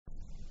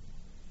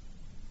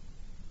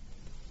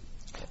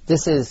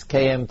This is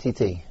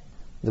KMTT.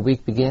 The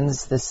week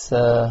begins this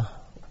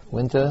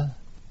winter,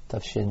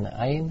 Tafshin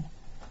Ayin,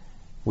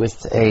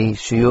 with a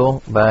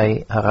shiur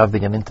by Harav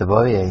Binyamin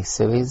Tavori,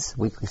 a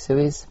weekly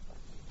series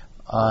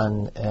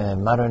on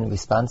modern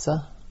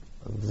responsa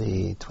of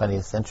the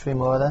 20th century,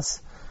 more or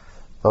less,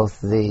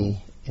 both the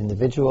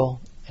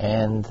individual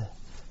and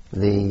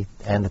the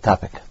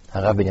topic.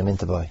 Harav Binyamin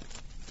Tavori.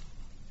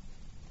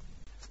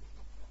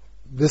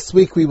 This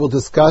week we will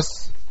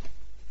discuss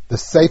the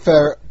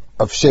Sefer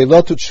of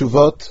Sheilot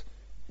Utshuvot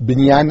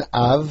Binyan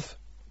Av,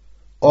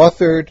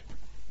 authored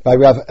by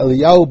Rav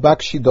Eliyahu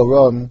Bakshi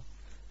Doron,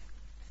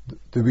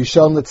 the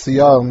Rishon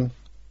LeZion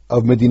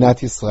of Medinat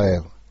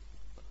Yisrael.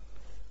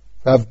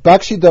 Rav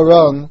Bakshi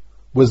Doron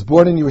was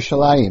born in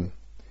Yerushalayim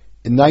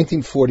in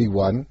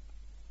 1941,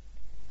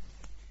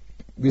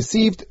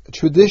 received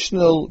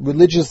traditional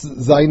religious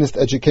Zionist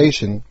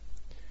education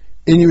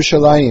in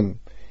Yerushalayim.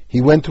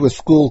 He went to a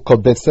school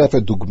called Bet Sefer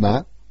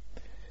Dugma,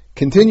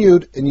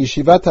 continued in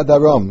Yeshivat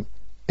HaDarom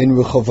in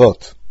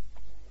Rehovot.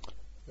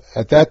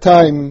 At that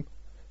time,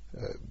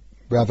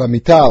 Rav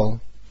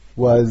Amital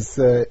was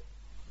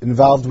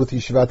involved with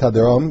Yeshivat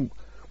HaDarom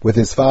with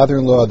his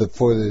father-in-law,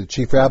 for the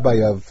chief rabbi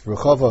of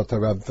Rehovot,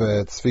 Rav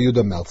Tzvi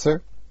Yehuda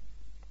Meltzer.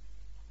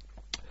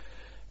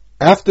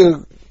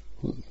 After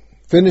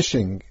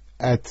finishing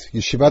at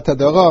Yeshivat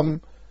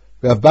HaDarom,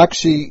 Rav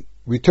Bakshi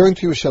returned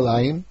to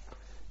Yerushalayim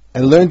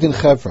and learned in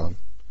Hebron.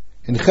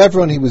 In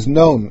Hebron, he was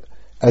known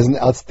as an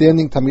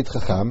outstanding Talmid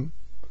Chacham.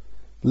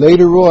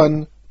 Later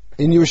on,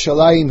 in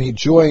Yerushalayim, he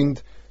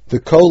joined the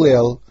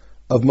Kollel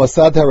of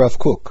Mosad HaRav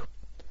Kook.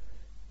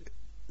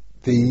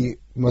 The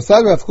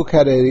Mosad HaRav Kook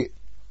had a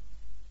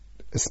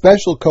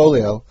special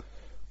Kollel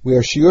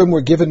where shiurim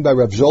were given by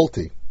Rav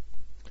Zolti,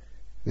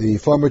 the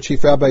former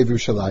chief rabbi of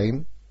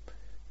Yerushalayim.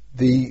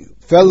 The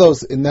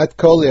fellows in that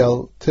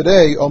Kollel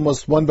today,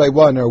 almost one by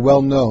one, are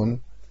well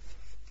known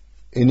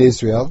in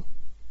Israel.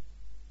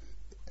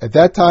 At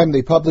that time,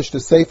 they published a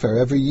sefer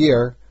every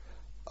year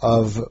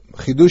of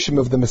chidushim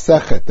of the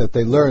Masechet that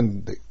they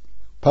learned,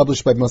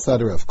 published by Mosad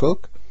HaRav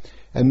Kook.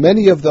 And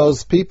many of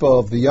those people,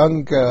 of the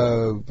young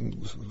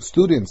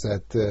students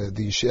at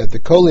the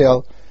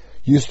Kollel,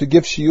 used to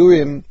give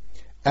shiurim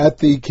at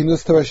the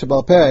Kinus Torah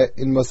Sheba'al Peh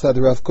in Mosad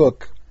HaRav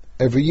Kook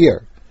every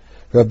year.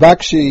 Rav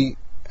Bakshi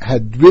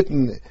had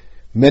written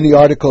many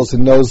articles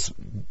in that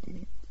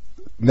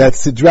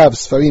Sidra of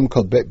Sfarim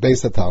called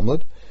Beis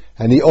HaTalmud,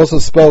 and he also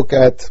spoke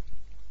at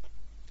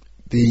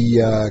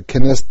the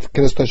Kinus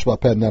Torah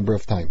Sheba'al Peh a number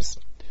of times.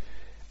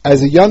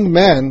 As a young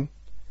man,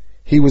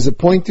 he was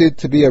appointed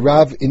to be a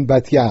Rav in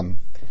Bat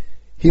Yam.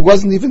 He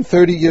wasn't even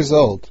 30 years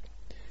old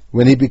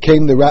when he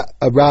became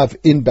a Rav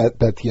in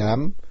Bat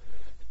Yam.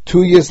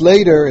 2 years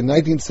later, in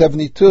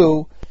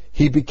 1972,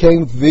 he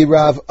became the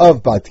Rav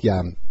of Bat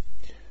Yam.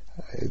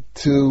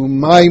 To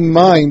my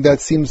mind,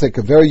 that seems like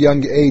a very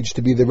young age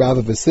to be the Rav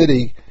of a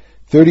city.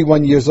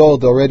 31 years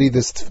old already,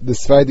 the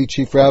Sephardi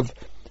chief Rav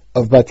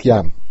of Bat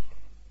Yam.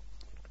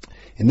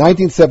 In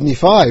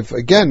 1975,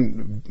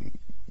 again,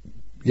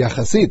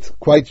 Yachasit,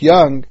 quite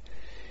young,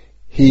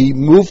 he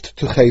moved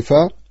to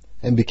Haifa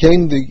and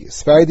became the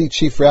Sephardi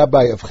chief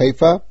rabbi of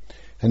Haifa,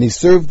 and he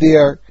served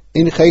there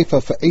in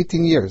Haifa for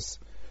 18 years,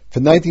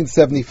 from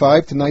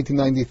 1975 to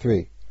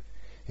 1993.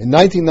 In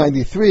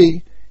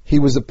 1993, he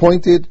was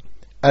appointed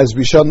as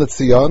Rishon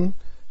LeZion,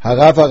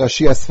 Harav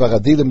HaRashi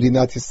HaSfaradi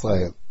L'Medinat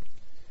Yisrael.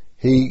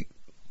 He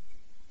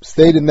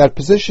stayed in that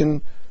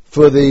position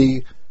for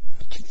the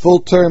full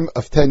term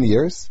of 10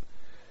 years.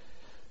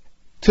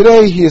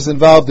 Today he is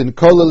involved in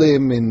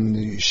Kollelim,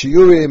 in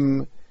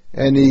Shiurim,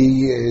 and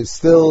he is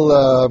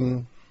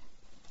still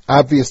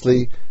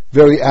obviously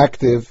very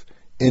active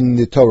in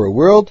the Torah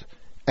world,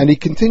 and he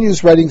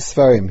continues writing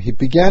Sfarim. He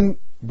began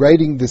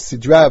writing the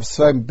Sidra of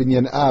Sfarim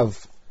Binyan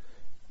Av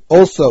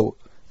also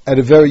at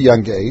a very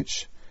young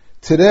age.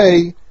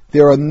 Today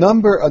there are a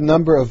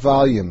number of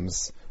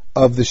volumes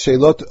of his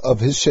Sheilot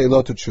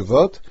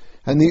Utshuvot,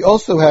 and he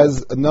also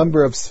has a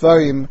number of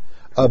Sfarim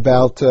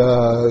about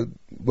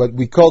what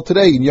we call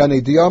today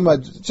Inyanei Diyama,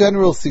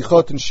 general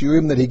Sichot and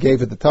Shiurim that he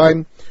gave at the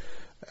time.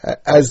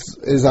 As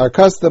is our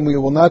custom, we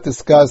will not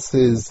discuss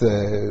his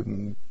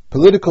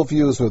political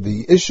views or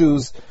the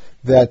issues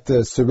that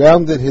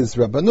surrounded his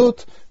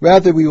Rabbanut.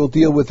 Rather, we will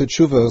deal with the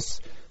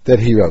Tshuvos that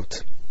he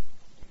wrote.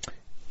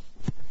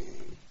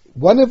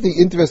 One of the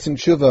interesting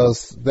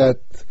Tshuvos that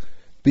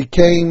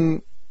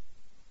became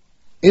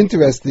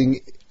interesting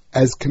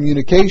as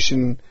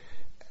communication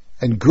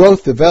and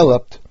growth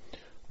developed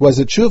was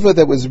a tshuva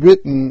that was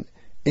written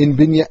in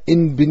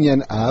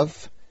Binyan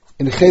Av,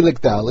 in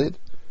Chelek Dalid,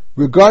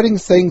 regarding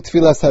saying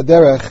Tfilas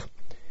HaDerech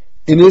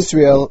in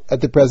Israel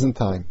at the present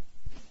time.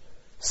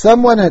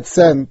 Someone had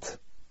sent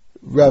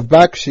Rav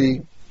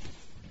Bakshi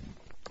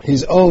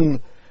his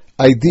own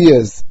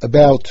ideas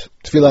about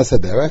Tfilas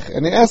HaDerech,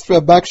 and he asked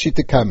Rav Bakshi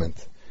to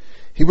comment.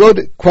 He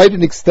wrote quite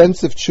an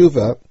extensive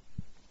tshuva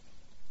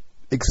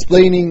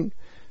explaining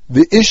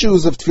the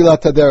issues of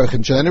Tfilat HaDerech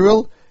in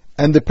general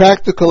and the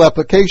practical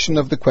application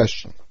of the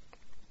question.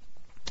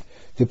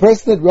 The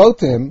person that wrote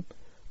to him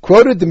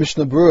quoted the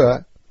Mishnah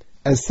Berurah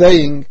as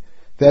saying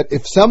that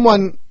if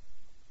someone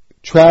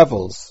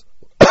travels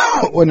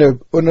on a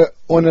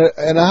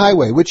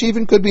highway, which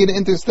even could be an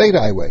interstate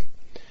highway,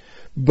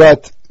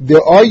 but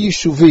there are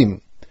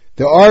yeshuvim,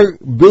 there are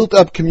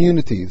built-up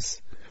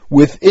communities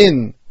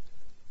within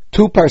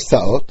 2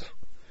 parsaot,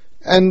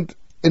 and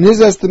in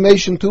his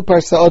estimation, 2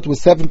 parsaot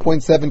was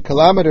 7.7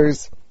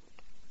 kilometers,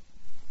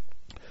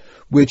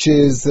 which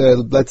is,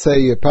 let's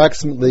say,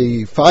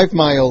 approximately 5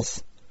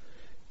 miles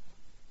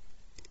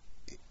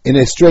in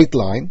a straight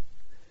line.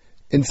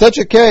 In such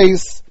a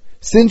case,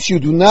 since you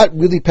do not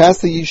really pass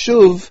the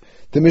yeshuv,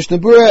 the Mishnah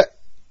Berurah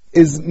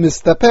is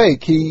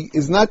mistapek. He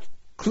is not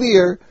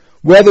clear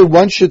whether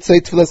one should say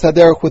Tfilas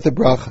HaDerech with a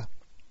bracha.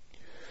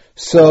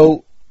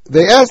 So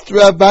they asked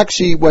Rav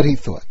Bakshi what he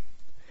thought.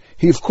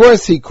 He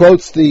quotes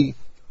the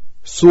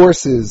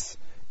sources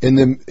in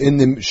the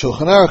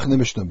Shulchan Aruch and the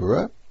Mishnah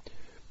Berurah,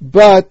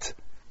 but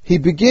he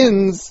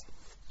begins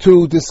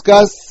to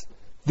discuss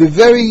the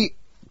very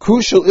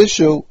crucial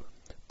issue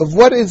of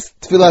what is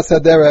Tfilas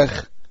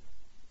HaDerech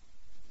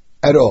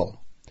at all.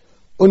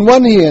 On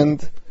one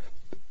hand,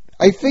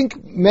 I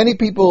think many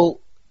people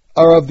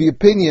are of the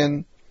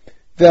opinion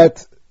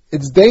that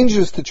it's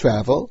dangerous to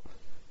travel.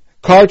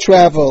 Car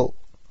travel,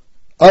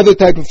 other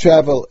type of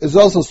travel, is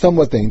also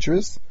somewhat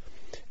dangerous,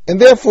 and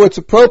therefore it's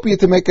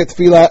appropriate to make a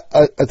tfilat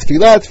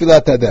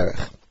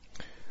HaDerech.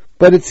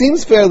 But it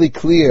seems fairly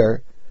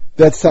clear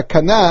that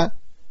sakana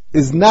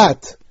is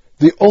not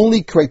the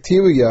only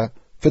criteria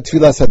for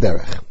Tfilas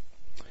HaDerech.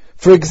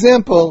 For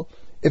example,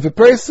 if a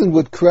person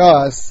would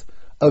cross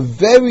a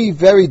very,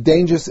 very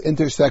dangerous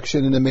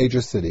intersection in a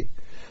major city,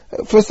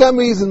 for some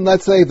reason,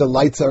 let's say the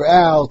lights are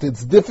out,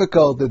 it's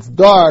difficult, it's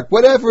dark,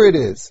 whatever it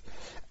is,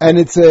 and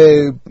it's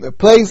a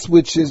place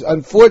which is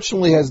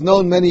unfortunately has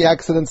known many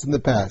accidents in the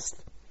past,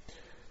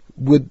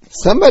 would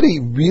somebody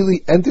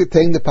really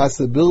entertain the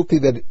possibility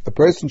that a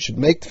person should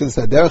make Tfilas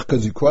HaDerech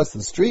because you cross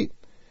the street?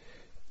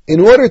 In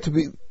order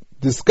to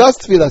discuss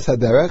Tfilas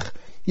HaDerech,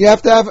 you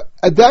have to have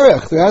a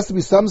derech. There has to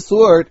be some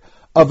sort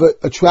of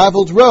a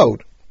traveled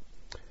road.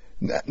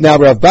 Now,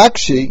 Rav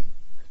Bakshi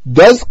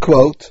does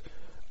quote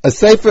a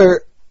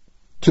sefer,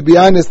 to be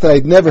honest, that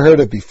I'd never heard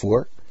of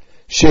before,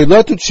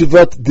 Sheilot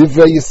Utshuvot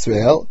Divrei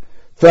Yisrael,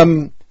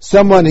 from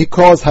someone he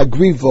calls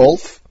Hagri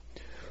Wolf,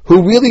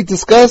 who really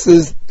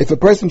discusses if a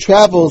person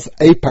travels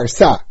a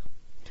parsa.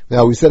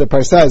 Now, we said a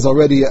parsa is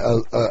already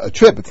a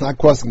trip. It's not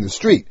crossing the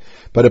street.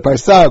 But a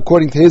parsa,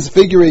 according to his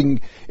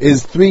figuring,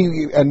 is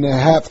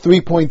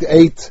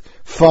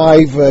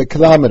 3.85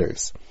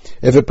 kilometers.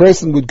 If a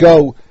person would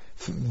go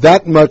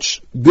that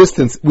much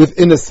distance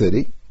within a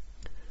city,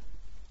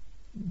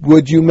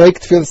 would you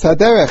make Tfilas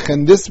HaDerech?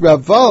 And this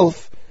Rav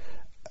Wolf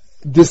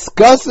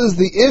discusses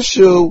the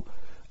issue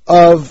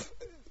of,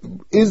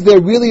 is there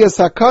really a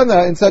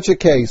sakana in such a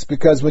case?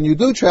 Because when you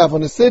do travel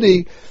in a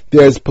city,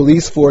 there's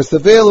police force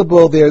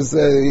available, there's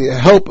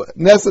help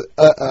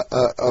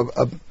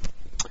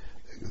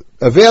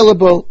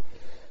available.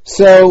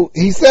 So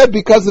he said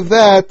because of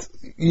that,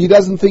 he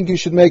doesn't think you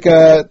should make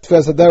a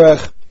Tfilas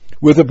HaDerech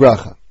with a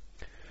bracha.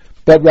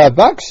 But Rav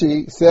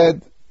Bakshi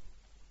said,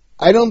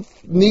 I don't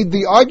need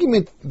the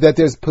argument that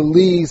there's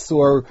police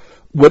or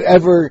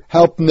whatever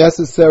help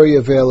necessary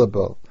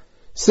available.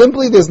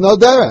 Simply there's no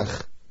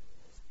derech.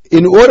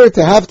 In order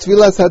to have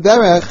Tfilas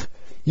HaDerech,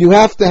 you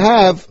have to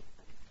have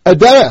a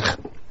derech.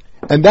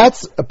 And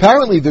that's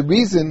apparently the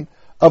reason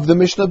of the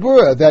Mishnah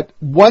Berurah, that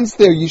once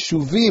they're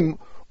yeshuvim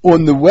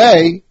on the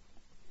way,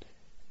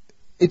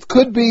 it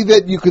could be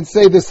that you could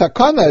say the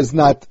sakana is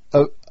not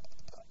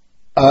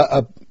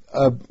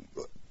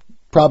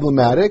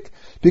problematic,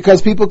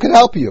 because people can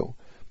help you.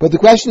 But the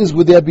question is,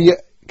 would there be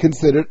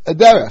considered a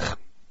derech?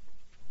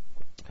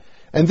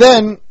 And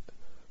then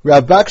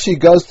Rav Bakshi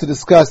goes to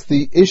discuss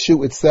the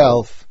issue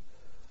itself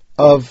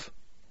of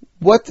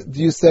what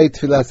do you say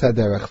Tfilas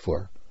HaDerech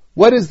for?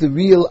 What is the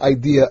real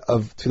idea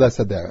of Tfilas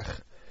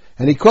HaDerech?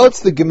 And he quotes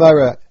the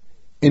Gemara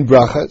in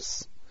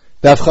Brachas,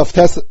 Daf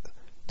Chavtes,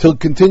 till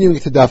continuing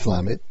to Daf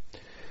Lamed,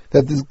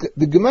 that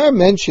the Gemara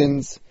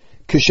mentions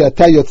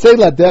Kishata Yotzei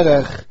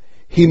LaDerech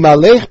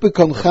Himalech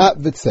Bekoncha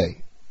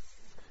V'tzei.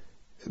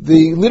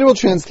 The literal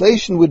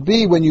translation would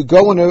be, when you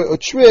go on a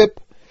trip,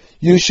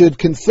 you should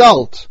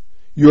consult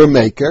your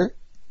maker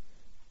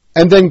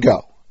and then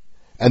go.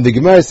 And the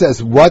Gemara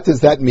says, what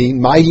does that mean?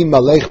 Mahi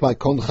malech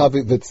bekoncha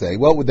v'tzei.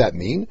 What would that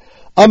mean?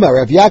 Amar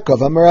Rav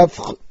Yaakov, Amar Rav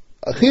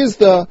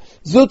Chizda,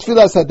 Zu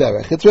Tfilas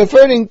HaDerech. It's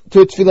referring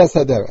to Tfilas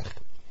HaDerech.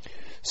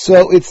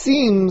 So it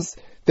seems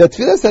that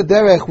Tfilas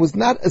HaDerech was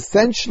not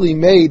essentially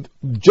made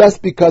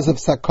just because of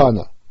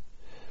sakana.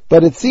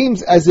 But it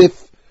seems as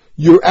if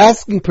you're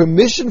asking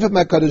permission from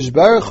HaKadosh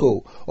Baruch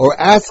Hu, or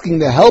asking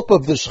the help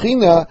of the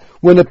Shechina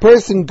when a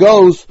person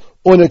goes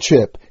on a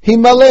trip.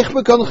 Himalech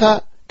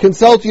bekoncha,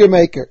 consult your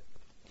maker.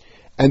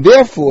 And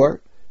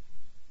therefore,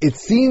 it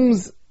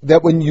seems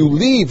that when you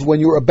leave, when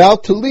you're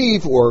about to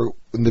leave, or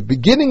in the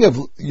beginning of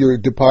your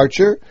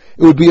departure,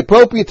 it would be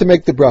appropriate to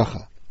make the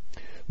bracha.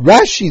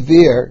 Rashi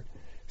there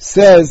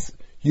says,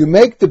 you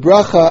make the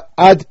bracha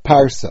ad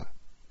parsa.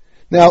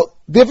 Now,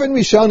 different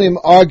Rishonim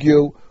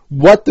argue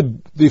what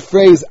the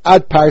phrase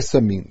ad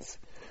parsa means.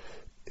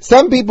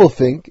 Some people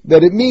think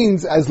that it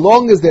means as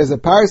long as there's a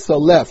parsa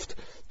left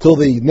till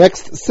the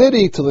next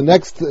city, till the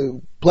next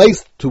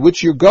place to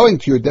which you're going,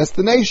 to your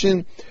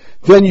destination,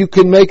 then you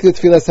can make the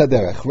Tfilas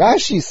HaDerech.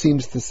 Rashi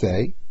seems to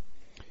say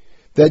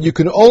that you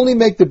can only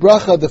make the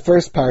bracha the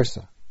first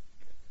parsa.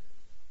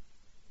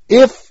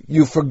 If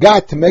you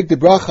forgot to make the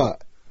bracha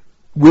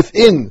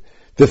within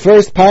the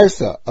first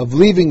parsa of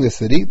leaving the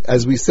city,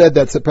 as we said,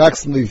 that's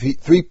approximately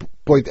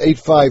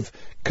 3.85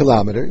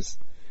 kilometers,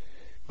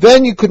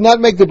 then you could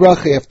not make the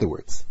bracha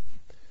afterwards.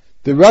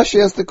 The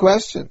Rashi asked the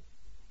question,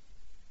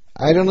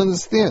 I don't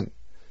understand.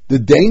 The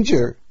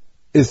danger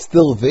is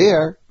still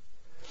there.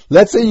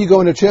 Let's say you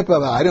go on a trip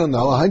of,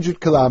 100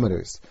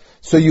 kilometers.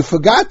 So you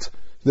forgot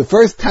the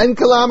first 10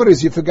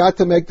 kilometers, you forgot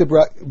to make the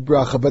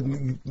bracha, but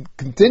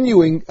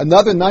continuing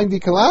another 90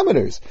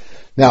 kilometers.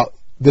 Now,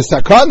 the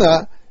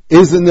sakana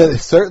is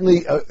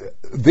certainly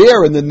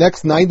there in the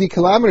next 90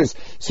 kilometers.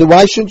 So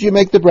why shouldn't you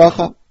make the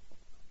bracha?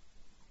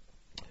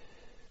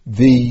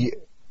 The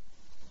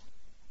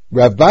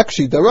Rav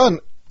Bakshi Daran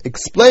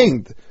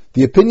explained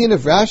the opinion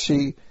of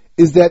Rashi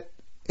is that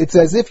it's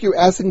as if you're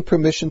asking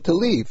permission to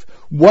leave.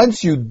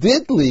 Once you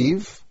did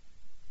leave,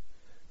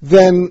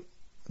 then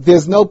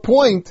there's no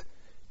point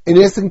in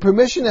asking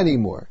permission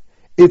anymore.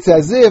 It's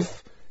as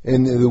if,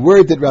 in the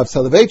word that Rav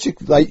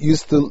Soloveitchik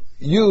used to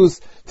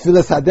use,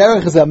 Tfilas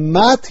HaDerech is a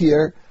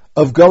matir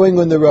of going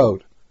on the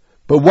road.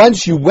 But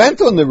once you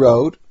went on the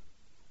road,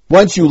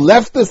 once you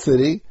left the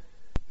city,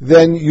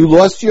 then you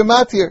lost your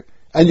matir,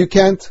 and you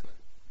can't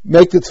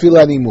make the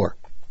tefillah anymore.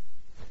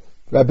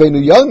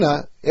 Rabbeinu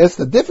Yonah asked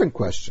a different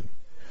question.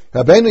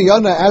 Rabbeinu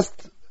Yonah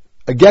asked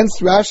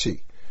against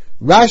Rashi.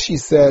 Rashi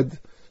said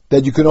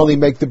that you can only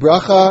make the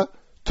bracha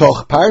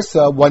toch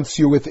parsa once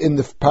you're within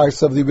the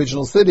parsa of the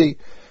original city.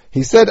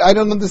 He said, I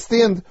don't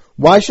understand.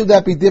 Why should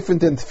that be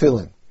different than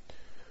tefillin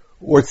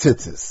or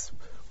tzitzis?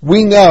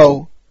 We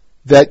know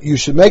that you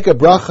should make a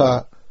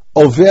bracha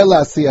over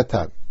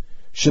la'asiyatan.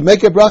 Should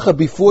make a bracha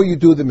before you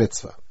do the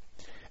mitzvah.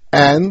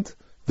 And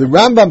the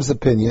Rambam's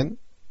opinion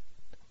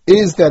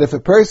is that if a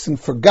person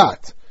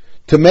forgot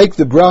to make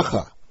the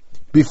bracha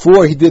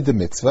before he did the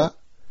mitzvah,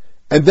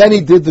 and then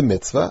he did the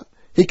mitzvah,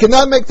 he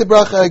cannot make the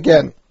bracha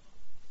again.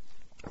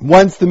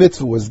 Once the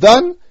mitzvah was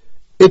done,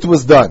 it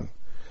was done.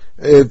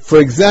 For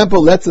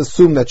example, let's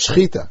assume that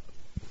shchita,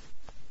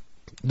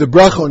 the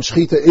bracha on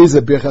shchita is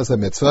a birchas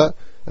ha-mitzvah,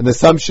 an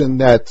assumption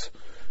that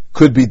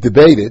could be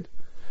debated.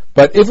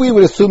 But if we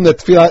would assume that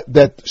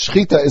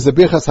shchita is a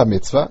birchas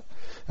ha-mitzvah,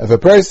 if a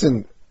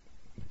person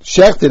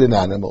shechted an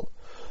animal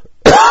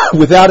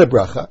without a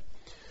bracha,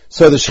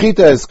 so the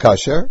shchita is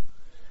kosher,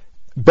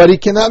 but he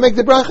cannot make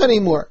the bracha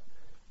anymore,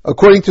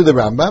 according to the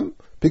Rambam,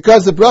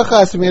 because the bracha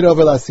has to be made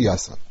over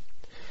l'asiyasa.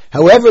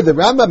 However, the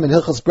Rambam in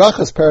Hilchos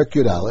Brachas Perek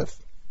Yud Aleph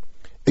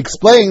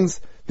explains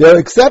there are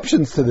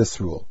exceptions to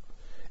this rule.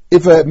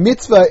 If a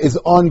mitzvah is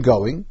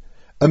ongoing,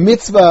 a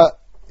mitzvah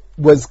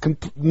was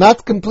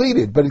not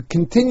completed, but it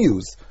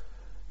continues,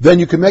 then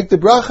you can make the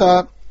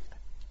bracha.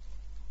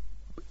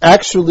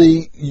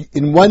 Actually,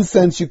 in one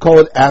sense you call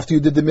it after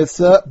you did the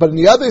mitzvah, but in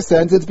the other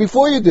sense it's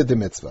before you did the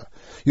mitzvah.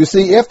 You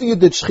see, after you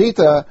did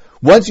shchita,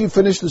 once you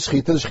finish the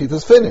shchita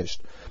is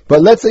finished.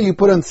 But let's say you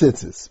put on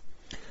tzitzis.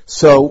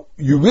 So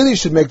you really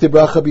should make the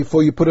bracha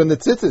before you put on the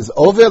tzitzis,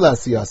 over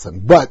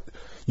l'asiyasan. But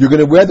you're going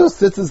to wear those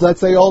tzitzis, let's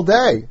say, all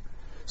day.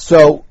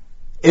 So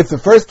if the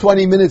first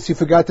 20 minutes you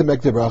forgot to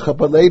make the bracha,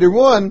 but later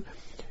on,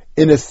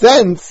 in a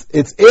sense,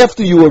 it's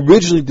after you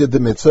originally did the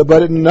mitzvah,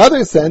 but in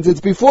another sense, it's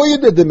before you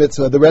did the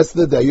mitzvah. The rest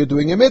of the day you're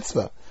doing a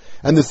mitzvah.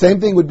 And the same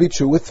thing would be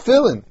true with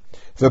tefillin.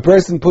 If a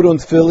person put on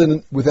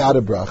tefillin without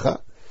a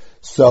bracha,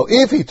 so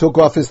if he took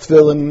off his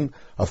tefillin,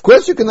 of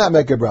course you cannot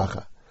make a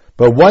bracha.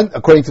 But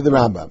according to the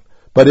Rambam.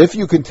 But if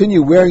you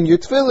continue wearing your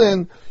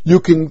tefillin, you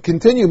can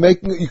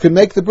make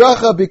the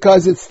bracha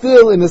because it's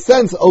still, in a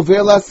sense,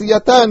 over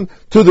l'asiyatan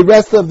to the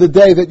rest of the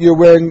day that you're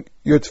wearing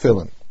your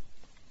tefillin.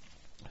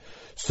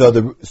 So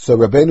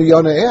Rabbeinu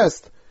Yonah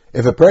asked,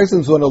 if a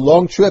person's on a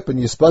long trip and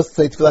you're supposed to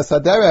say Tfilas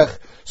HaDerech,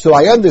 so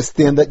I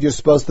understand that you're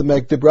supposed to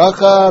make the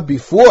bracha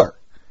before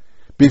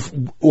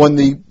on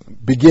the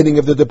beginning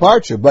of the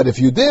departure. But if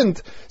you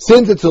didn't,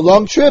 since it's a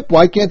long trip,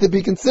 why can't it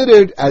be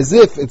considered as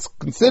if it's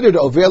considered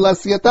over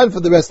l'asiyatan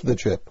for the rest of the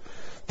trip?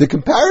 The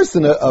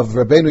comparison of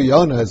Rabbeinu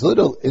Yonah is a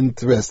little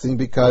interesting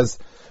because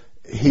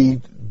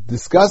he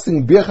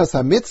discussing Birchas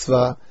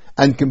HaMitzvah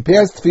and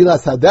compares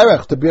Tfilas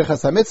HaDerech to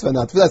Birchas HaMitzvah.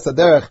 Now, Tfilas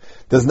HaDerech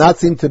does not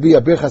seem to be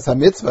a Birchas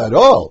HaMitzvah at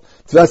all.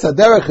 Tfilas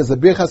HaDerech is a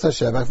Birchas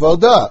HaShevach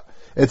V'Odah.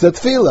 It's a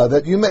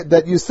tefillah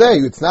that you say.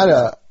 It's not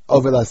a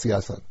over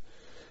l'asiyasan.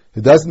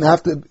 It doesn't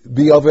have to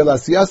be over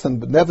l'asiyasan,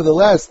 but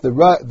nevertheless, the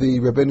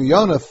Rabbeinu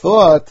Yonah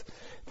thought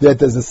that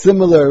there's a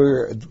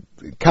similar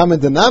common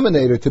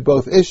denominator to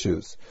both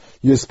issues.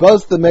 You're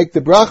supposed to make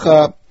the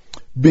bracha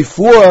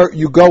before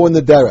you go in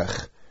the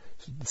derech.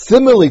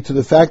 Similarly to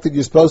the fact that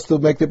you're supposed to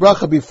make the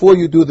bracha before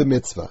you do the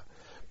mitzvah.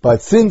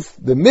 But since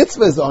the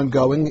mitzvah is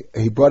ongoing,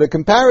 he brought a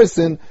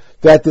comparison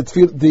that the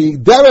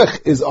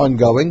derech is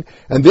ongoing,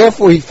 and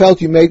therefore he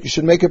felt you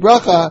should make a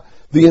bracha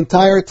the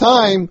entire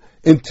time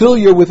until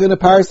you're within a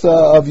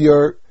parsa of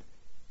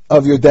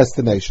your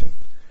destination.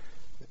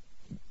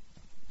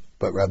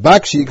 But Rav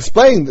Bakshi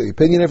explained the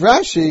opinion of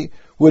Rashi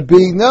would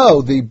be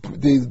no, the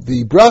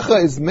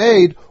bracha is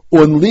made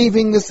on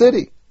leaving the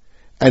city.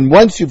 And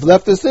once you've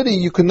left the city,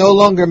 you can no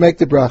longer make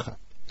the bracha.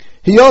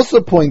 He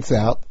also points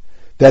out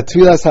that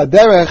Tfilas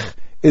HaDerech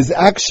is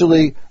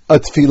actually a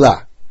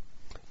tfilah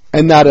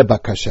and not a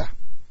bakasha.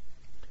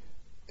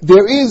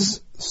 There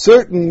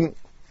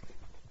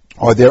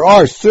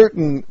are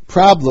certain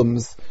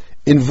problems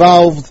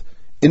involved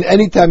in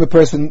any time a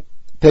person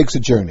takes a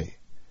journey.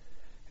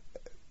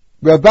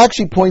 Rav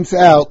Bakshi points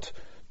out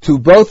to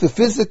both the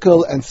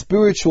physical and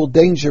spiritual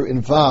danger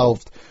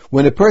involved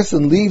when a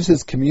person leaves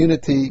his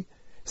community,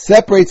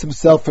 separates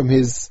himself from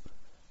his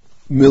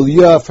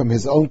milieu, from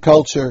his own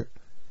culture,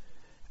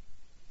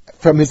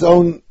 from his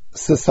own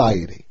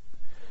society.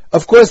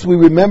 Of course, we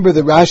remember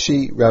the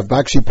Rashi. Rav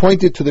Bakshi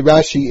pointed to the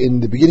Rashi in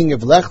the beginning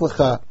of Lech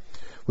Lecha,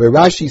 where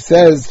Rashi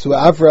says to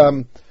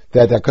Avram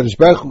that HaKadosh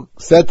Baruch Hu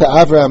said to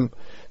Avram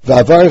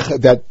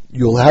that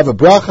you'll have a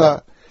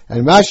bracha,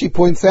 and Rashi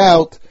points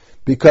out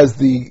because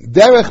the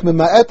derech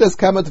mema'etes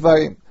kama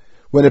dvarim,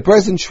 when a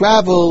person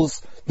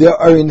travels, there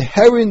are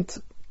inherent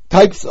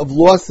types of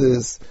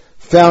losses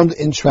found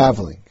in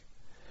traveling,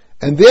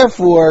 and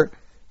therefore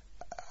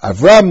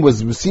Avram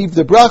received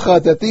the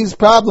bracha that these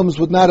problems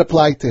would not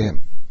apply to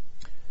him.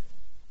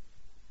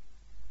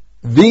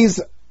 These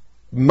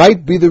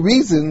might be the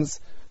reasons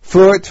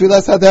for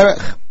Tfilas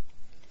HaDerech.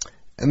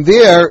 And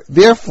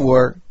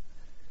therefore,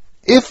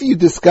 if you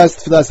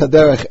discuss Tfilas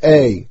HaDerech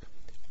A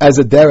as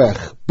a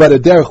derech, but a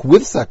derech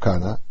with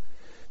sakana,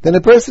 then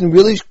a person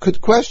really could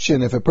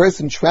question if a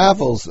person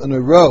travels on a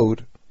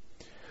road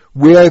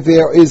where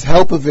there is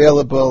help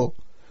available,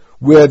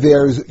 where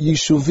there's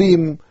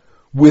yishuvim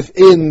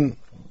within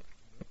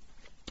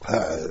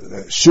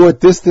short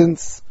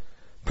distance,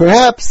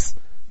 perhaps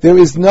there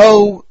is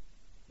no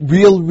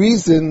real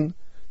reason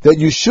that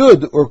you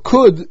should or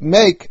could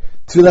make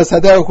Tfilas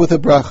HaDerech with a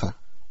bracha.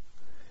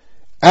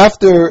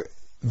 After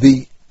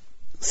the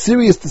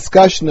serious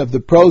discussion of the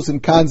pros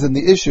and cons and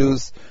the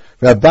issues,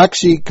 Rav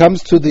Bakshi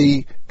comes to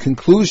the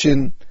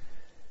conclusion,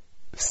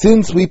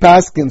 since we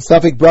paskin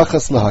Safek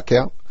Brachas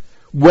Lahakel,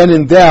 when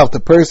in doubt a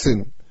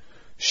person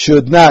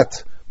should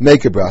not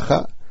make a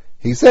bracha,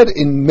 he said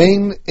in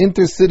main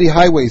intercity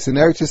highways in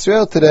Eretz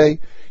Yisrael today,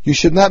 you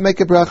should not make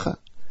a bracha.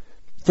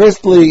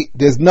 Firstly,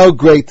 there's no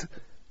great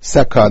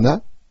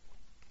sakana,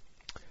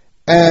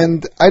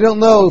 and I don't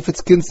know if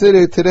it's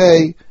considered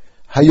today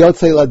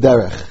hayotzei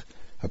laderech.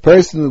 A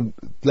person who,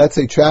 let's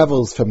say,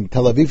 travels from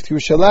Tel Aviv to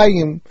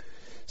Yerushalayim,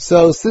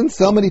 so since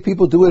so many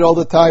people do it all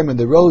the time and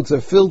the roads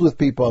are filled with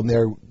people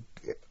and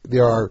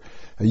there are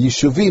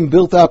yishuvim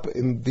built up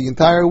in the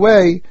entire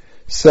way,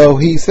 so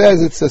he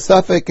says it's a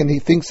suffix and he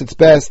thinks it's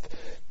best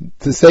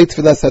to say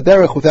Tfilas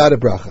HaDerech without a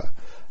bracha.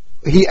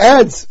 He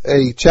adds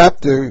a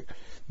chapter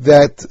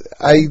that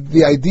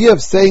the idea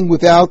of saying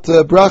without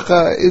a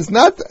bracha is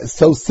not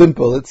so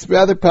simple. It's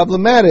rather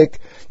problematic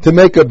to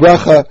make a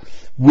bracha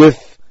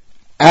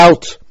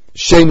without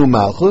Shenu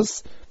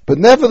Malchus, but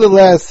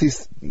nevertheless he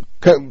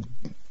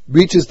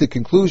reaches the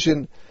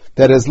conclusion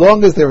that as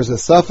long as there is a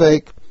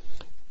suffix,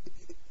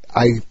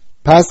 I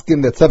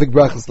paskin that suffix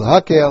brachas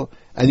lahakel,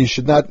 and you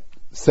should not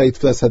say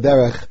Tfilas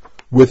HaDerech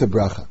with a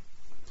bracha.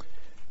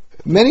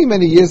 Many,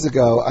 many years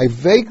ago, I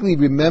vaguely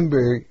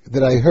remember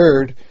that I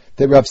heard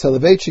that Rav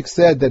Soloveitchik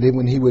said that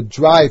when he would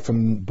drive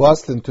from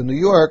Boston to New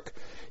York,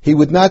 he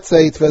would not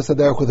say Tfilas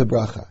HaDerech with a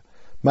bracha.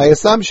 My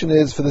assumption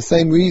is for the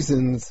same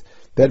reasons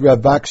that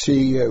Rav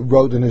Bakshi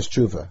wrote in his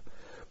tshuva.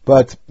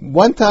 But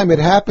one time it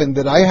happened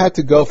that I had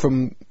to go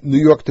from New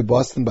York to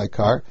Boston by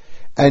car,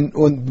 and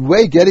on the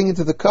way getting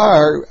into the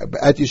car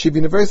at Yeshiva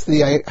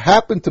University, I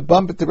happened to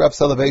bump into Rav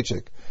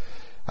Soloveitchik.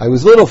 I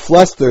was a little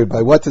flustered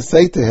by what to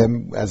say to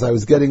him as I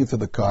was getting into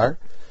the car,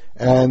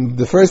 and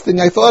the first thing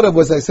I thought of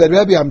was, I said,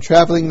 Rebbe, I'm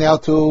traveling now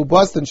to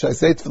Boston, should I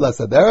say Tfilas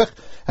HaDerech?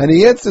 And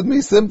he answered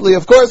me simply,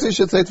 of course you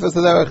should say Tfilas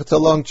HaDerech, it's a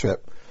long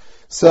trip.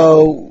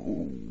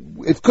 So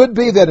it could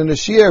be that in a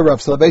shiur, Rav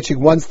Soloveitchik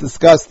once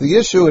discussed the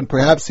issue, and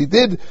perhaps he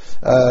did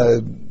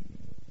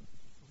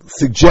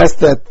suggest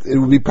that it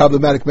would be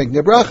problematic making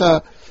a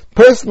bracha.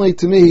 Personally,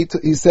 to me,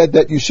 he said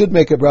that you should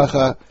make a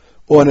bracha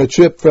on a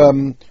trip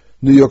from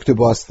New York to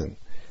Boston.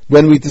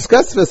 When we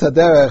discuss Tfilas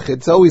HaDerech,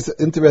 it's always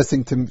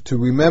interesting to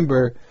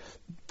remember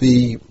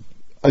the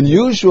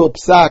unusual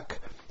psak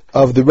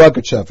of the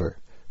Rogatchover,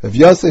 of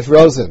Yosef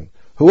Rosen,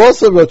 who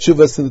also wrote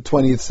Tshuvas in the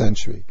 20th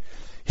century.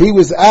 He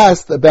was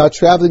asked about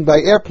traveling by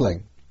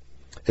airplane,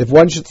 if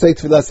one should say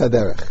Tfilas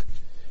HaDerech.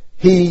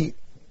 He,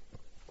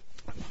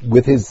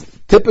 with his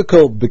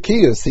typical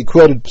bekiyus, he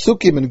quoted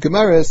psukim and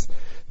gemaras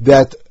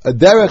that a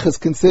derech is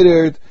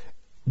considered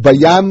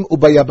bayam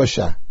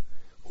ubayabasha,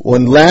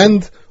 on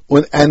land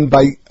and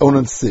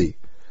on sea.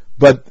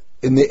 But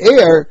in the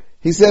air,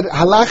 he said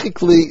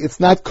halachically it's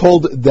not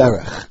called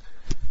derech.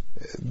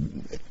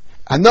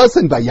 I'm not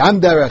saying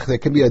bayam derech. There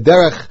can be a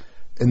derech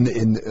in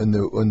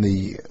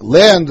the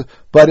land,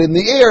 but in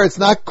the air it's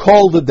not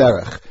called a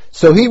derech.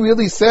 So he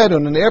really said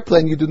on an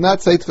airplane you do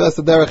not say tefillas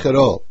derech at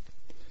all.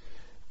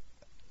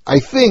 I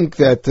think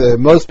that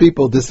most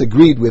people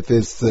disagreed with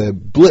this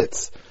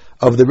blitz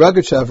of the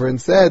Rogatchover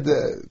and said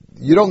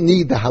you don't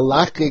need the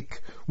halachic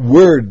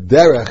word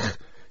derech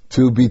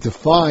to be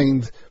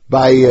defined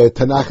by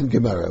Tanakh and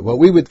Gemara. What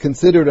we would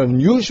consider an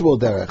unusual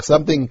derech,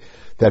 something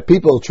that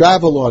people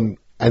travel on,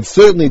 and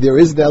certainly there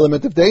is an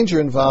element of danger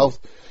involved,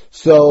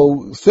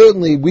 so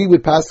certainly we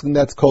would pass and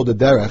that's called a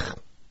derech.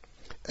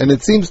 And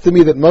it seems to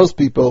me that most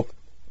people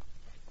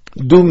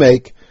do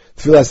make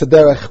tefillas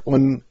derech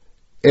on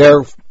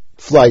air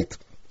flight.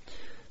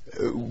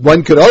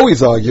 One could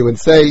always argue and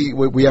say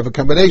we have a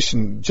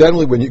combination.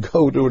 Generally, when you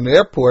go to an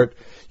airport,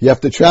 you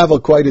have to travel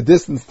quite a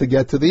distance to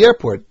get to the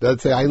airport.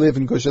 Let's say I live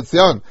in Gush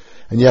Etzion,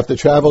 and you have to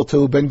travel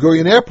to Ben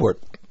Gurion Airport.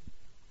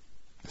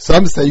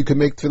 Some say you can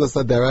make tefillas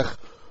derech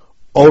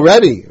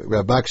already.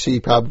 Rav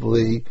Bakshi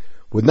probably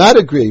would not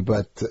agree,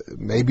 but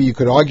maybe you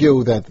could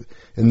argue that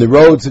in the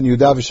roads in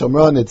Yehuda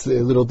v'Shomron it's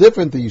a little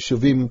different. The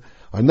Yeshuvim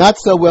are not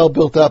so well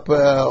built up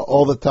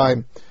all the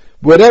time.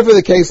 Whatever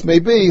the case may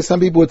be,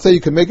 some people would say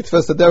you can make it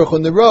tefillas derech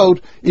on the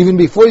road even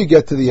before you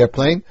get to the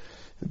airplane.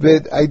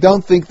 But I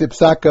don't think the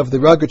psak of the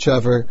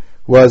Rogatchover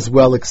was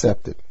well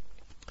accepted.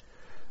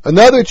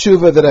 Another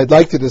tshuva that I'd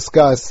like to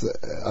discuss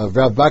of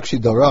Rav Bakshi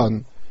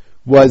Doron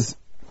was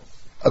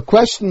a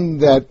question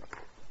that,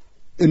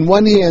 in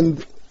one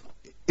hand,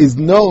 is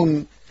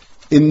known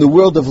in the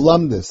world of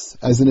Lumdus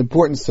as an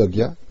important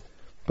sugya,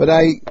 but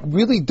I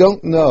really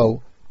don't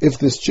know if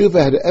this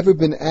tshuva had ever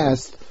been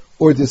asked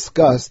or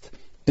discussed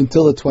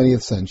until the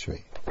 20th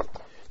century.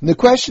 And the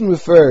question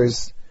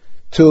refers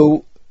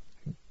to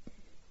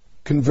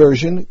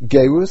conversion,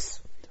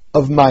 gerus,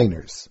 of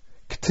minors,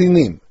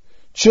 ktinim,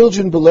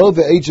 children below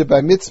the age of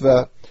bar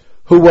mitzvah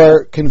who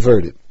were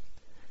converted.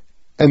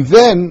 And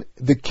then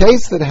the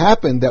case that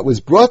happened that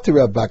was brought to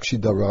Rav Bakshi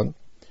Doron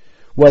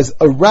was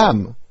a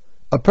ram,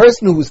 a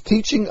person who was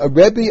teaching a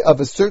rebbe of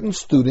a certain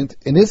student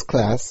in his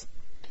class,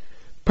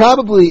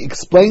 probably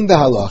explained the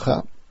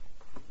halacha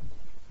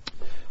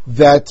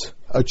that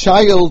a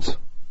child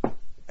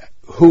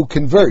who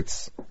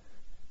converts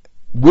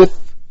with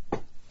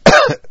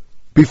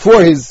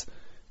before he's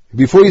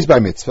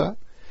bar mitzvah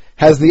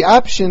has the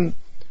option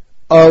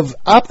of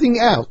opting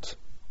out,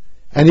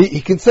 and he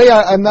can say,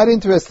 I'm not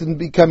interested in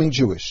becoming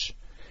Jewish,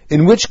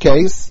 in which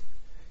case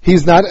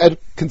he's not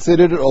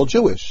considered at all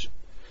Jewish.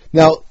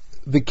 Now,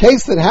 the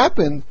case that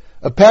happened,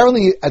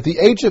 apparently at the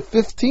age of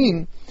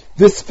 15,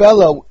 this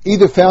fellow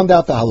either found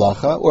out the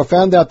halacha or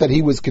found out that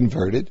he was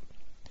converted,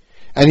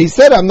 and he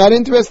said, I'm not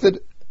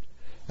interested.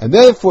 And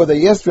therefore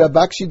they asked Rav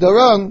Bakshi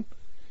Doron.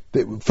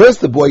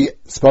 First the boy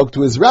spoke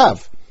to his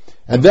Rav,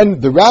 and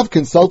then the Rav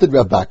consulted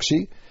Rav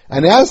Bakshi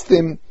and asked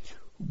him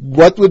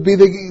what would be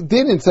the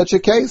din in such a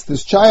case.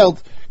 This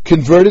child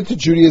converted to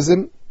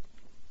Judaism.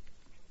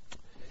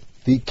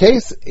 The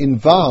case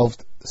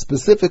involved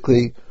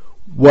specifically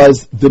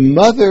was the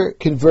mother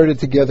converted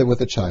together with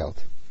a child.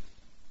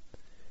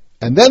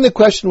 And then the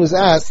question was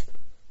asked,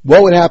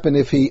 what would happen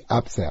if he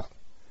opts out?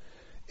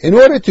 In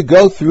order to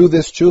go through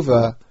this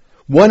tshuva,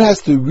 one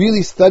has to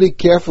really study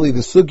carefully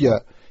the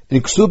sugya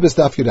in Ksubas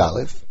Daf Yud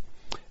Aleph,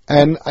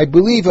 and I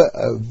believe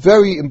a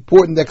very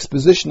important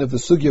exposition of the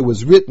sugya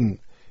was written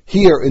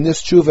here in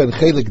this tshuva in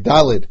Chelik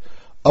Dalid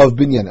of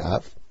Binyan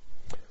Av,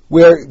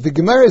 where the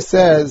Gemara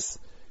says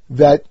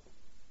that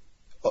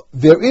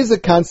there is a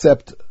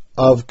concept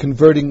of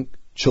converting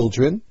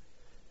children,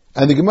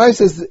 and the Gemara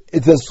says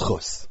it's a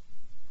zchus.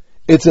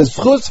 It's a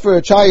zchus for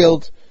a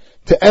child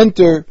to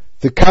enter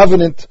the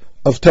covenant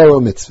of Torah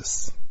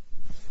mitzvahs.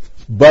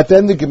 But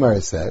then the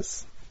Gemara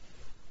says,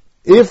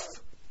 if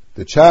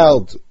the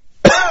child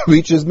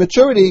reaches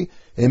maturity,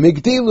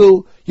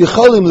 emigdilu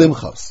yicholim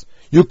limchos,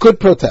 you could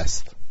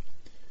protest.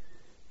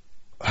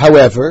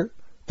 However,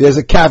 there's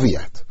a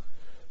caveat.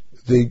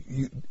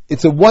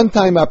 It's a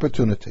one-time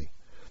opportunity.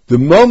 The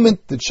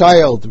moment the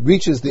child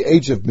reaches the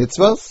age of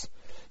mitzvahs,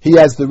 he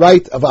has the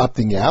right of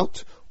opting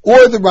out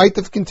or the right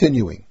of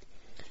continuing.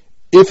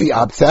 If he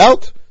opts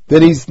out,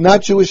 then he's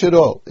not Jewish at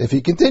all. If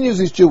he continues,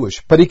 he's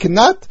Jewish. But he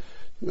cannot,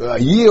 a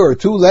year or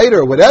two later,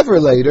 or whatever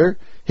later,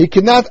 he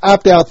cannot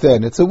opt out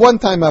then. It's a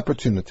one-time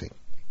opportunity.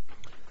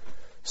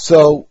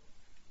 So,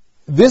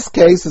 this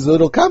case is a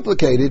little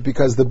complicated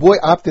because the boy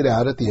opted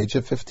out at the age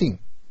of 15.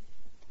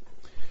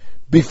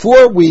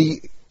 Before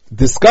we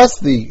discuss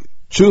the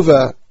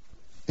tshuva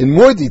in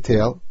more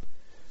detail,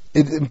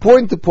 it's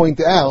important to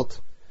point out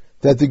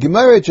that the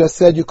Gemara just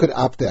said you could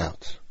opt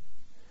out.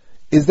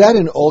 Is that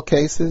in all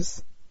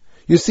cases?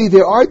 You see,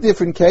 there are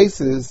different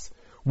cases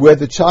where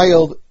the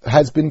child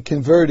has been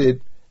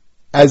converted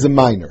as a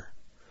minor.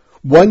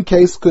 One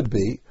case could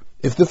be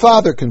if the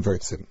father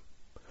converts him.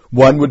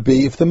 One would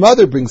be if the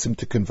mother brings him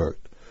to convert.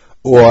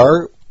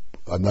 Or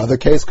another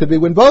case could be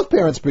when both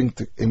parents bring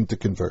him to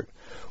convert.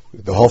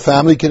 The whole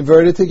family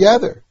converted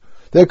together.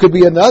 There could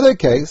be another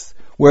case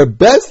where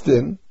Beis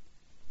Din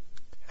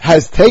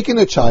has taken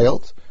a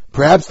child,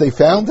 perhaps they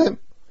found him,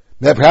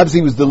 perhaps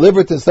he was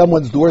delivered to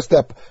someone's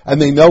doorstep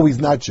and they know he's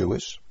not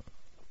Jewish,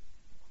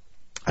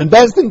 and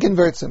Beis Din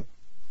converts him.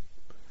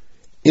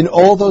 In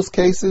all those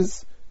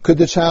cases, could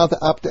the child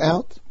opt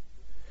out?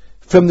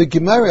 From the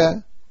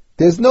Gemara,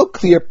 there's no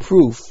clear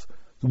proof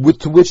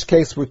to which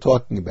case we're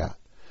talking about.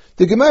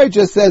 The Gemara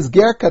just says,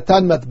 Ger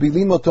katan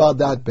matbilim oto al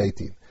dat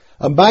beitin.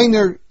 A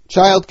minor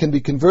child can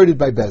be converted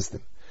by Beis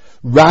Din.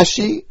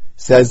 Rashi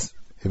says,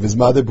 if his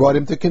mother brought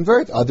him to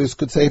convert. Others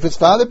could say if his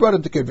father brought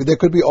him to convert. There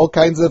could be all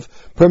kinds of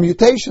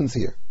permutations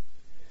here.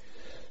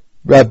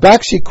 Rav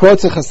Bakshi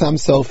quotes a Chassam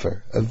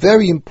Sofer, a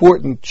very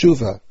important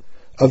tshuva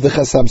of the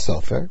Chassam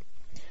Sofer,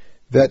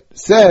 that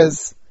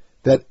says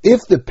that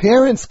if the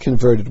parents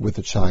converted with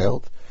the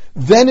child,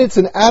 then it's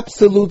an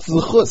absolute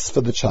zechus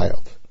for the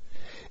child.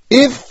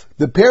 If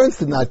the parents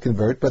did not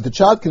convert, but the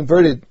child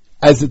converted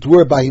as it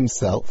were by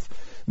himself,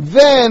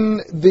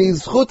 then the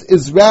zechut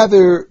is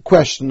rather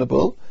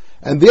questionable,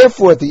 and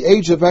therefore at the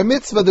age of our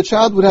mitzvah, the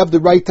child would have the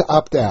right to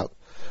opt out.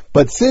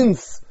 But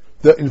since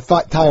the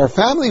entire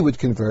family would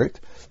convert,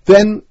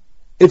 then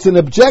it's an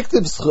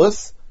objective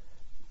zechus,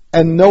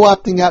 and no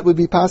opting out would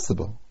be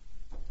possible.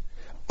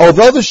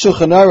 Although the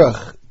Shulchan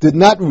Aruch did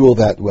not rule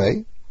that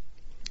way,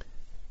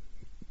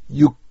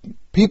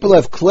 people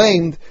have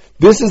claimed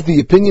this is the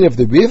opinion of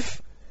the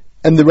Rif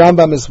and the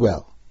Rambam as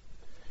well.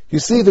 You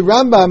see, the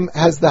Rambam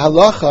has the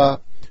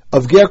halacha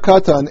of Ger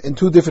Katan in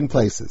two different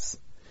places.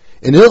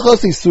 In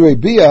Hilchos Isurei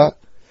Bia,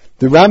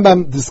 the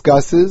Rambam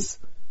discusses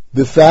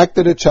the fact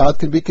that a child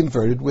can be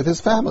converted with his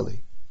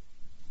family.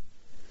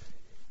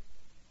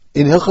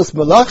 In Hilchos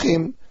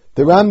Malachim,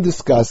 the Rambam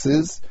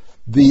discusses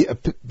the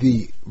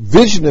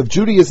vision of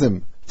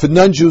Judaism for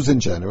non-Jews in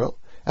general,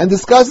 and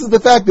discusses the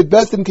fact that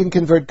Beis Din can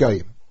convert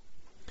Goyim.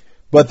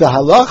 But the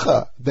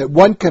halacha that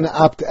one can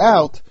opt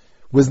out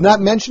was not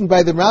mentioned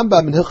by the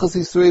Rambam in Hilchos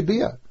Isurei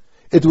Bia.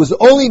 It was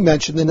only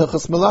mentioned in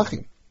Hilchos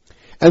Malachim.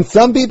 And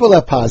some people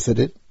have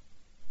posited,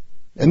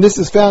 and this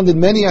is found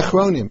in many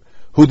Achronim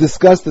who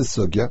discuss this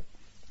sugya,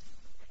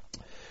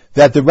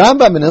 that the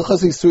Rambam in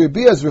Hilchos Isurei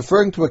Bia is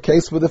referring to a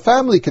case where the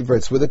family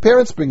converts, where the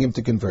parents bring him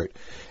to convert.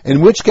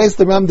 In which case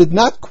the Rambam did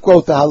not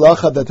quote the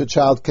halacha that the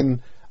child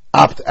can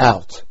opt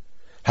out.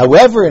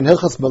 However, in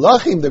Hilchos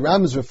Malachim, the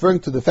Rambam is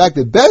referring to the fact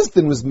that Beis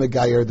Din was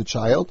megayer the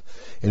child,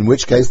 in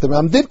which case the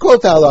Rambam did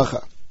quote the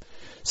halacha.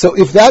 So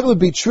if that would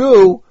be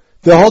true,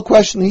 the whole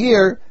question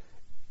here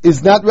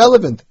is not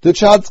relevant. The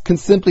child can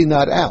simply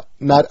not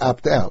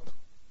opt out.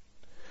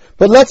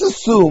 But let's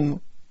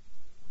assume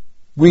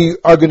we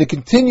are going to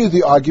continue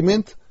the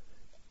argument,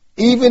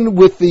 even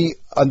with the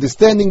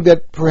understanding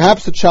that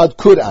perhaps the child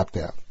could opt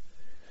out.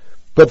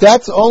 But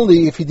that's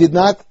only if he did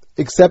not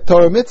accept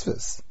Torah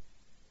mitzvahs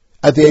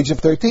at the age of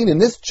 13. In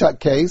this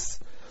case,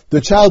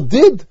 the child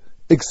did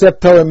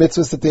accept Torah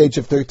mitzvahs at the age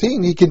of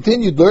 13. He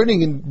continued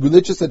learning in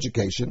religious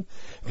education,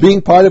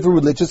 being part of a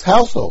religious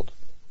household.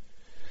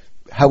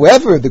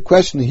 However, the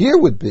question here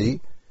would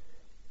be,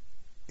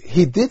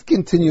 he did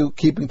continue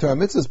keeping Torah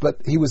mitzvahs,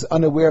 but he was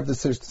unaware of the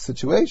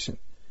situation.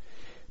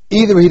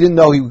 Either he didn't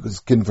know he was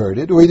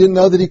converted, or he didn't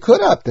know that he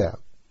could opt out.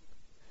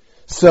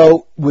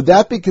 So, would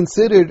that be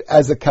considered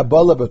as a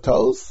Kabbalah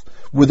Batos?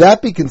 Would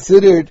that be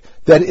considered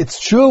that it's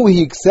true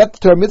he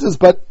accepted Torah mitzvahs,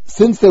 but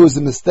since there was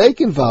a mistake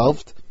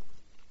involved,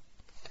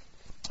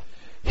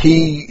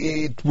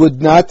 it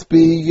would not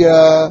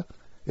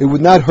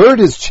hurt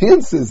his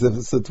chances,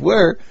 as it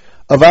were,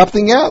 of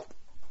opting out?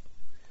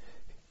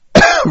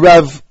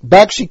 Rav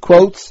Bakshi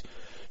quotes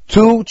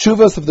two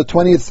tshuvas of the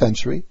 20th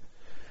century,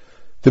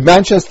 the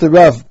Manchester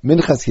Rav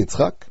Minchas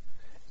Yitzchak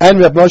and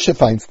Rav Moshe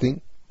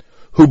Feinstein,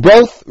 who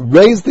both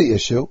raised the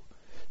issue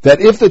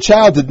that if the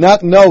child did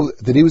not know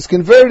that he was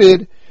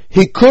converted,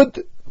 he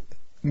could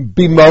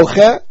be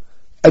mocha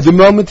at the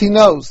moment he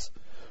knows.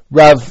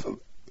 Rav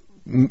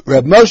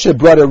Moshe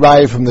brought a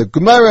raya from the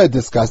Gemara,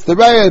 discussed the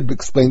raya,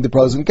 explained the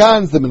pros and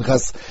cons. The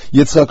Minchas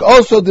Yitzchak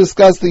also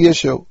discussed the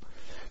issue.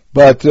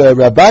 But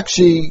Rav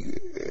Bakshi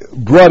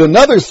brought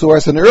another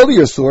source, an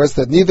earlier source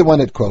that neither one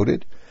had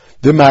quoted.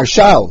 The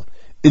Marshal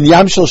in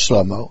Yam Shel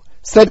Shlomo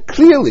said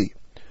clearly,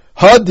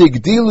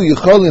 "Hadigdilu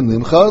yicholim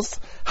limchos,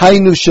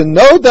 hainu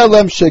shenoda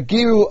lem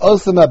shagiru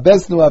osam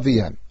abesnu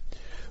aviyem."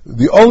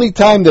 The only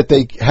time that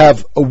they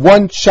have a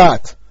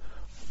one-shot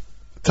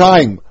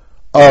time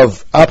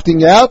of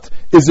opting out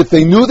is if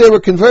they knew they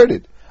were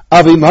converted.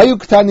 Avim hayu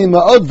ktanim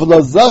ma'od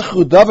v'lo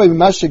zachu davar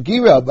mima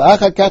shagira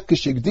v'achar kach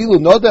k'shigdilu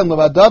nodam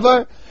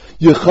l'vadavar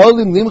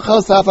yicholim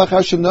limchos af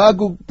achar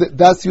shenoagu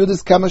das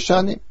yudas kama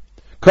shanim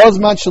kol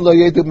zman shelo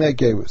yedu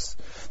me'gerus.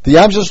 The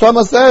Yam Shel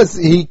Shlomo says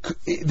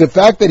the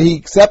fact that he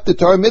accepted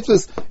Torah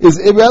mitzvahs is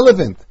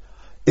irrelevant.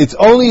 It's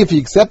only if he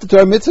accepted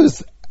Torah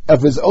mitzvahs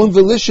of his own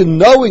volition,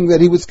 knowing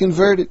that he was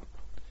converted.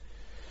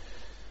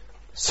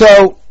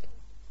 So,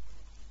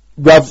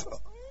 Rav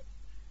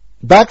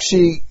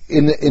Bakshi,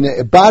 in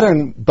a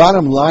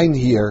bottom line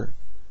here,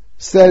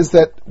 says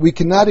that we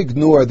cannot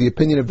ignore the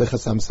opinion of the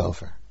Chassam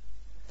Sofer.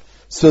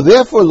 So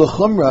therefore,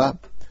 l'chumra,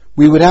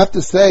 we would have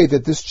to say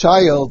that this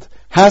child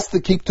has to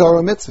keep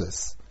Torah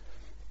mitzvahs.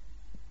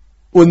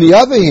 On the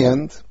other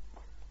hand,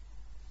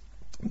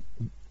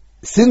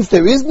 since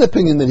there is an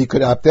opinion that he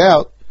could opt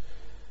out,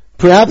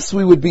 perhaps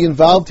we would be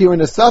involved here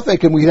in a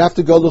suffix and we'd have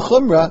to go to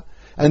Chumrah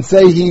and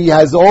say he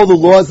has all the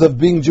laws of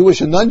being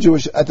Jewish and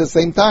non-Jewish at the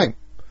same time.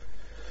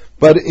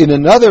 But in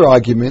another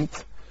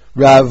argument,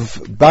 Rav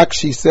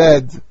Bakshi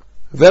said,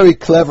 a very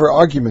clever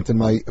argument in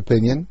my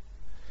opinion,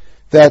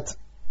 that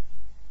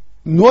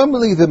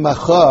normally the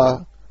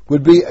macha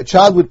would be, a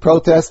child would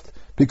protest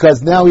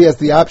because now he has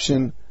the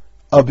option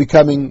of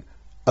becoming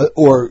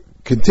or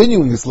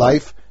continuing his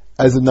life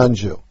as a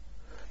non-Jew.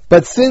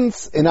 But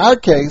since, in our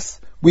case,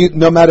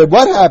 no matter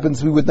what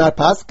happens, we would not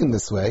paskin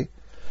this way,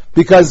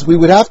 because we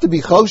would have to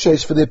be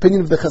choshesh for the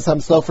opinion of the Chasam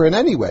Sofer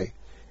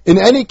in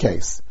any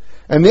case.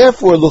 And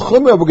therefore,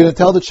 l'chumra, we're going to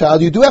tell the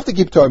child, you do have to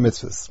keep Torah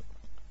mitzvahs.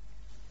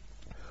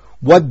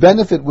 What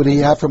benefit would he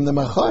have from the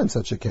macha in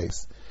such a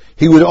case?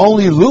 He would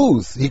only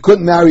lose. He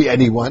couldn't marry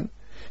anyone.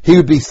 He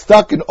would be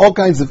stuck in all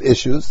kinds of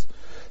issues.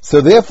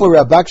 So therefore,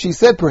 Rav Bakshi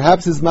said,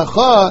 perhaps his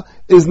macha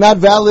is not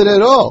valid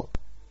at all.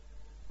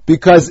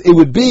 Because it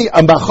would be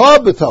a macha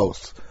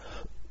betos.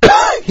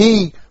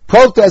 He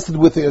protested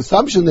with the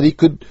assumption that he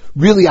could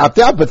really opt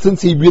out, but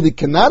since he really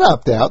cannot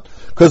opt out,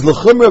 because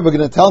l'chumra, we're going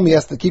to tell him he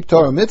has to keep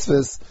Torah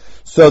mitzvahs,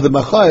 so the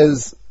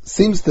macha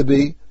seems to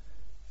be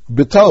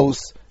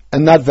betos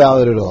and not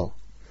valid at all.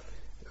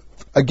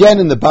 Again,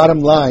 in the bottom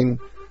line,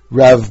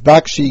 Rav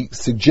Bakshi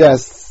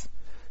suggests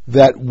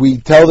that we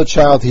tell the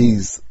child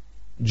he's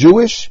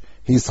Jewish,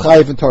 he's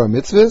chayiv in Torah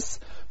mitzvahs,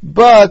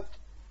 but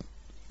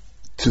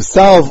to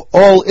solve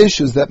all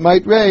issues that may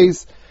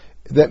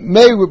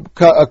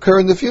occur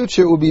in the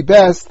future, it would be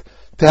best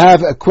to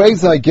have a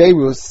quasi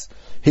gerus.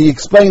 He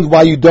explained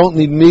why you don't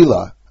need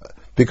milah,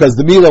 because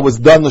the milah was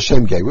done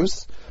l'shem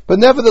gerus, but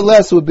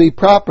nevertheless it would be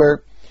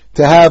proper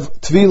to have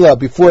tefillah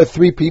before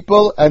 3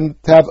 people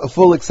and to have a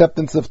full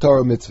acceptance of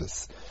Torah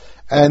mitzvahs.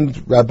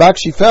 And Rav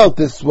Bakshi felt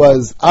this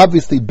was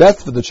obviously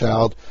best for the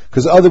child,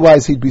 because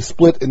otherwise he'd be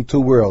split in 2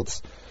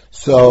 worlds.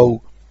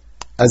 So,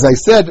 as I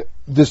said,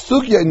 the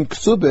sugya in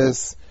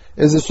Ksubis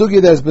is a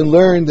sugya that has been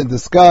learned and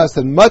discussed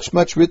and much,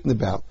 much written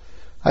about.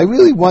 I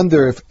really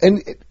wonder if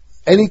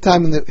any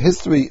time in the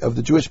history of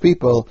the Jewish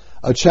people,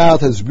 a child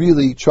has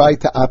really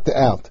tried to opt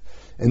out.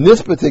 In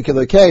this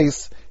particular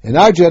case, in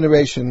our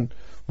generation,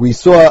 we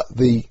saw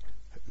the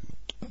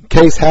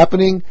case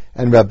happening,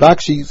 and Rav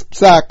Bakshi's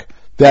psak,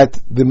 that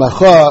the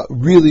macha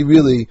really,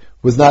 really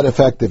was not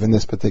effective in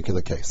this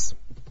particular case.